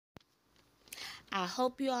I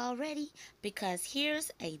hope you're all ready because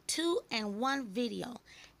here's a 2-in-1 video.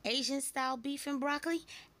 Asian style beef and broccoli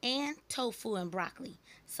and tofu and broccoli.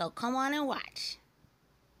 So come on and watch.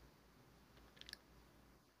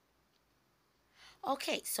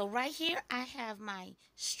 Okay, so right here I have my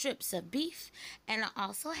strips of beef, and I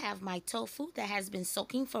also have my tofu that has been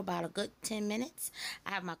soaking for about a good 10 minutes.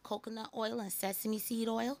 I have my coconut oil and sesame seed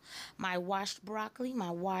oil, my washed broccoli,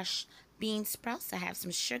 my washed bean sprouts. I have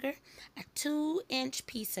some sugar, a 2-inch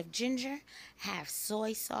piece of ginger, I have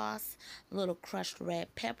soy sauce, a little crushed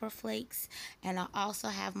red pepper flakes, and I also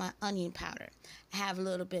have my onion powder. I have a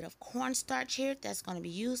little bit of cornstarch here that's going to be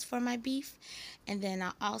used for my beef, and then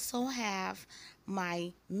I also have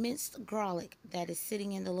my minced garlic that is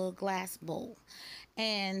sitting in the little glass bowl.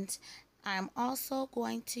 And I'm also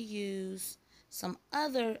going to use some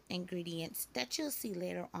other ingredients that you'll see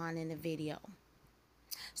later on in the video.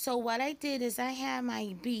 So what I did is I had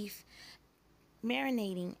my beef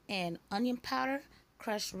marinating in onion powder,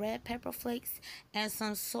 crushed red pepper flakes, and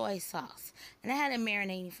some soy sauce. And I had it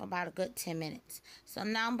marinating for about a good 10 minutes. So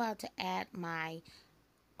now I'm about to add my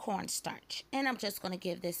cornstarch, and I'm just going to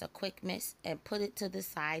give this a quick mix and put it to the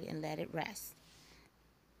side and let it rest.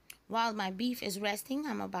 While my beef is resting,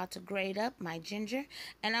 I'm about to grate up my ginger,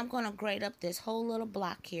 and I'm going to grate up this whole little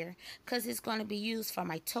block here because it's going to be used for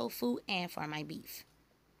my tofu and for my beef.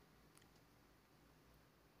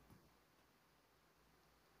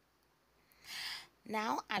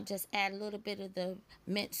 Now I just add a little bit of the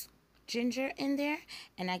minced ginger in there,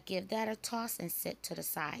 and I give that a toss and set to the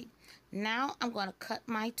side. Now I'm going to cut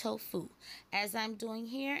my tofu. As I'm doing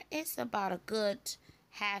here, it's about a good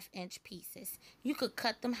 1/2-inch pieces. You could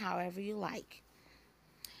cut them however you like.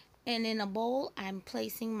 And in a bowl, I'm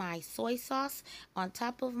placing my soy sauce on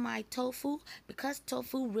top of my tofu. Because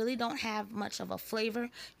tofu really don't have much of a flavor,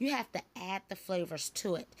 you have to add the flavors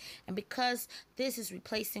to it. And because this is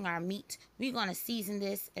replacing our meat, we're going to season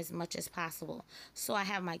this as much as possible. So I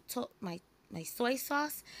have my soy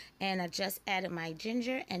sauce, and I just added my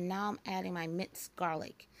ginger, and now I'm adding my minced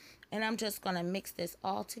garlic. And I'm just going to mix this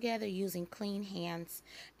all together using clean hands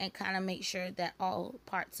and kind of make sure that all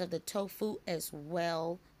parts of the tofu is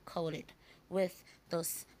well coated with the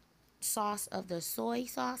sauce of the soy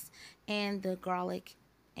sauce and the garlic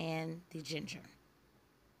and the ginger.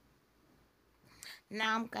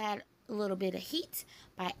 Now I'm got a little bit of heat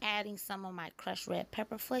by adding some of my crushed red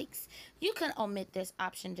pepper flakes. You can omit this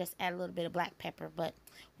option, just add a little bit of black pepper, but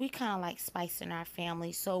we kind of like spice in our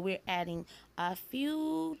family, so we're adding a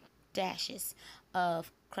few dashes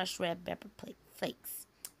of crushed red pepper flakes,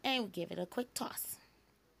 and we give it a quick toss.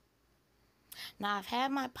 Now I've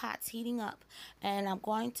had my pots heating up, and I'm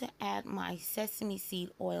going to add my sesame seed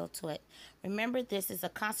oil to it. Remember, this is a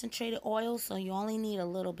concentrated oil, so you only need a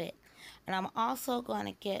little bit. And I'm also going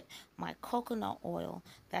to get my coconut oil.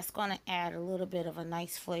 That's going to add a little bit of a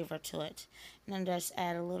nice flavor to it. And then just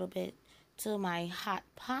add a little bit to my hot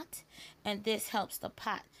pot, and this helps the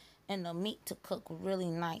pot and the meat to cook really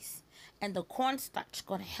nice. And the cornstarch is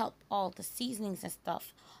going to help all the seasonings and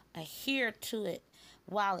stuff adhere to it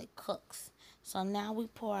while it cooks. So now we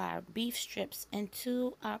pour our beef strips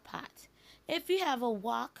into our pot. If you have a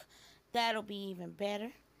wok, that'll be even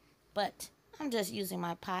better, but I'm just using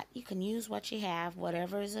my pot. You can use what you have,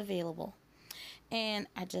 whatever is available. And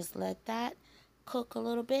I just let that cook a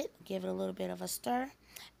little bit, give it a little bit of a stir.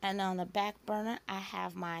 And on the back burner, I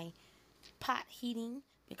have my pot heating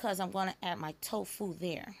because I'm going to add my tofu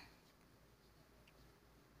there.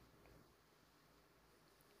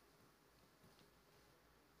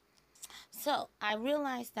 So I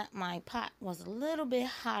realized that my pot was a little bit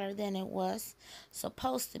hotter than it was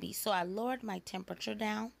supposed to be. So I lowered my temperature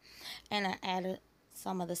down, and I added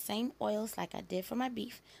some of the same oils like I did for my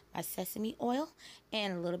beef, my sesame oil,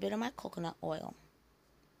 and a little bit of my coconut oil.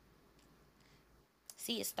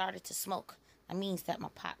 See, it started to smoke. That means that my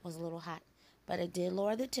pot was a little hot. But it did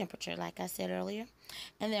lower the temperature, like I said earlier.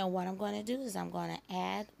 And then what I'm going to do is I'm going to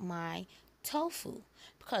add my tofu,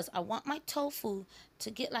 because I want my tofu to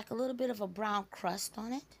get like a little bit of a brown crust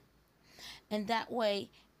on it, and that way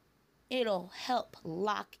it'll help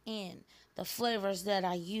lock in the flavors that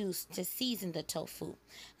I use to season the tofu.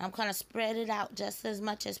 I'm going to spread it out just as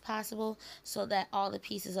much as possible so that all the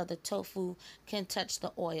pieces of the tofu can touch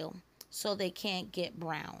the oil so they can't get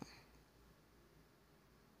brown.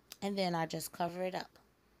 And then I just cover it up.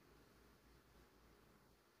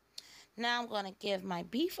 Now I'm going to give my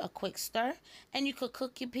beef a quick stir, and you could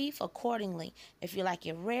cook your beef accordingly. If you like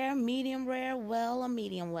it rare, medium rare, well, or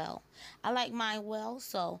medium well. I like mine well,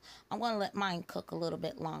 so I'm going to let mine cook a little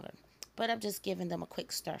bit longer. But I'm just giving them a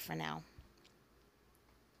quick stir for now.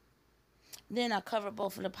 Then I cover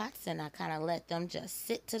both of the pots and I kind of let them just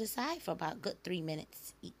sit to the side for about good 3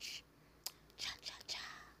 minutes each. Cha cha cha.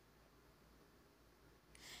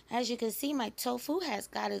 As you can see, my tofu has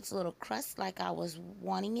got its little crust like I was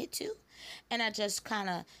wanting it to. And I just kind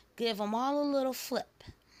of give them all a little flip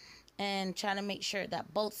and try to make sure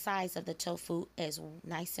that both sides of the tofu is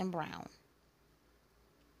nice and brown.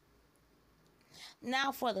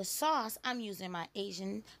 Now for the sauce, I'm using my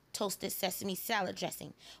Asian toasted sesame salad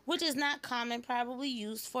dressing, which is not common, probably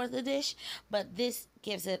used for the dish, but this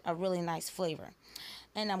gives it a really nice flavor.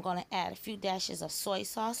 And I'm going to add a few dashes of soy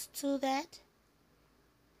sauce to that.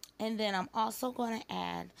 And then I'm also going to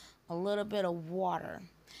add a little bit of water.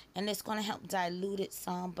 And it's going to help dilute it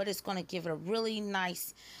some, but it's going to give it a really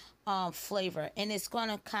nice flavor. And it's going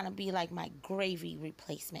to kind of be like my gravy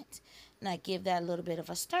replacement. And I give that a little bit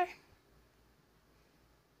of a stir.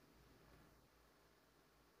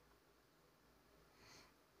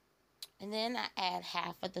 And then I add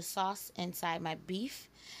half of the sauce inside my beef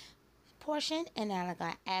portion. And then I'm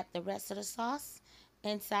going to add the rest of the sauce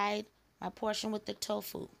inside my portion with the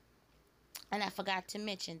tofu. And I forgot to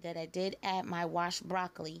mention that I did add my washed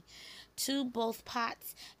broccoli to both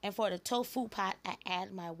pots. And for the tofu pot, I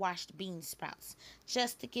add my washed bean sprouts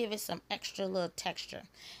just to give it some extra little texture.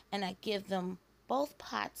 And I give them both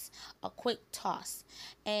pots a quick toss.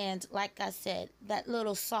 And like I said, that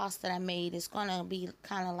little sauce that I made is going to be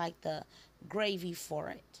kind of like the gravy for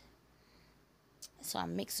it. So I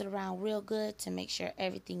mix it around real good to make sure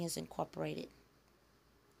everything is incorporated.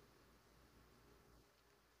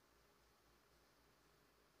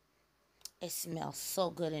 It smells so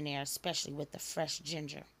good in there, especially with the fresh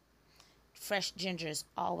ginger. Fresh ginger is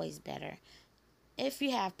always better. If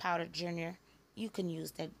you have powdered ginger, you can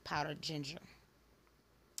use that powdered ginger.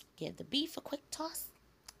 Give the beef a quick toss.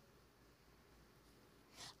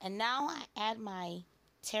 And now I add my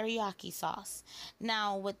teriyaki sauce.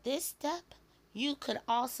 Now with this step, you could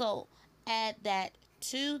also add that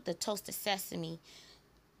to the toasted sesame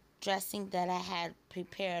dressing that I had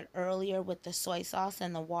prepared earlier with the soy sauce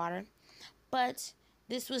and the water. But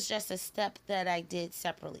this was just a step that I did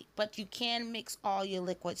separately. But you can mix all your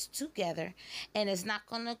liquids together, and it's not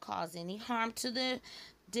going to cause any harm to the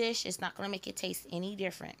dish. It's not going to make it taste any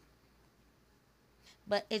different.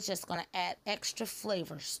 But it's just going to add extra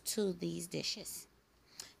flavors to these dishes.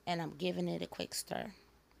 And I'm giving it a quick stir.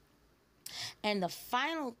 And the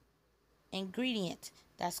final ingredient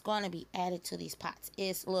that's going to be added to these pots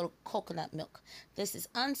is a little coconut milk. This is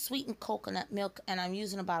unsweetened coconut milk, and I'm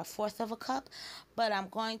using about 1/4 of a cup, but I'm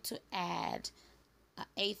going to add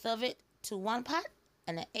 1/8 of it to one pot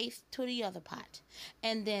and 1/8 to the other pot.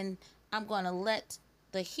 And then I'm going to let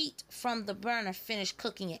the heat from the burner finish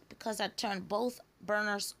cooking it because I turned both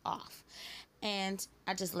burners off, and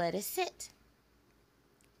I just let it sit.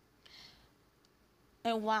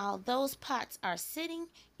 And while those pots are sitting,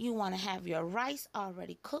 you want to have your rice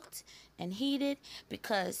already cooked and heated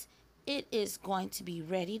because it is going to be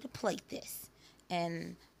ready to plate this.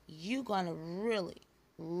 And you're going to really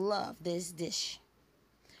love this dish.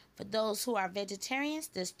 For those who are vegetarians,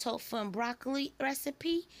 this tofu and broccoli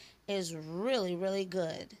recipe is really, really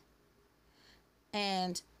good.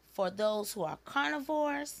 And for those who are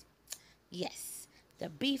carnivores, yes, the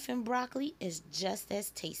beef and broccoli is just as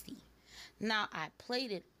tasty. Now I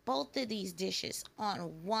plated both of these dishes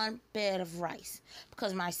on one bed of rice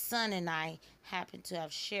because my son and I happen to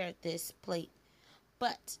have shared this plate.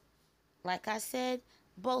 But like I said,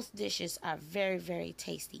 both dishes are very, very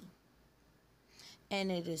tasty.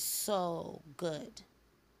 And it is so good.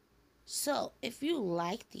 So if you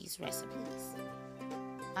like these recipes,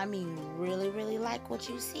 I mean really, really like what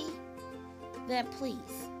you see, then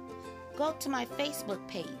please go to my Facebook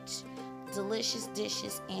page, Delicious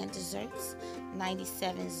Dishes and Desserts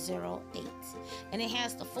 9708, and it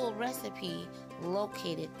has the full recipe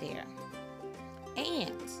located there.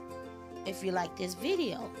 And if you like this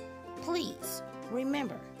video, please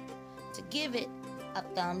remember to give it a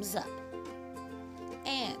thumbs up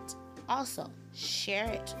and also share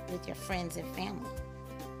it with your friends and family.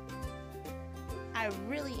 I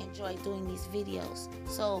really enjoy doing these videos,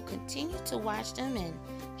 so continue to watch them and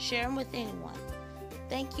share them with anyone.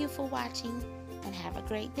 Thank you for watching and have a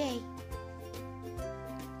great day.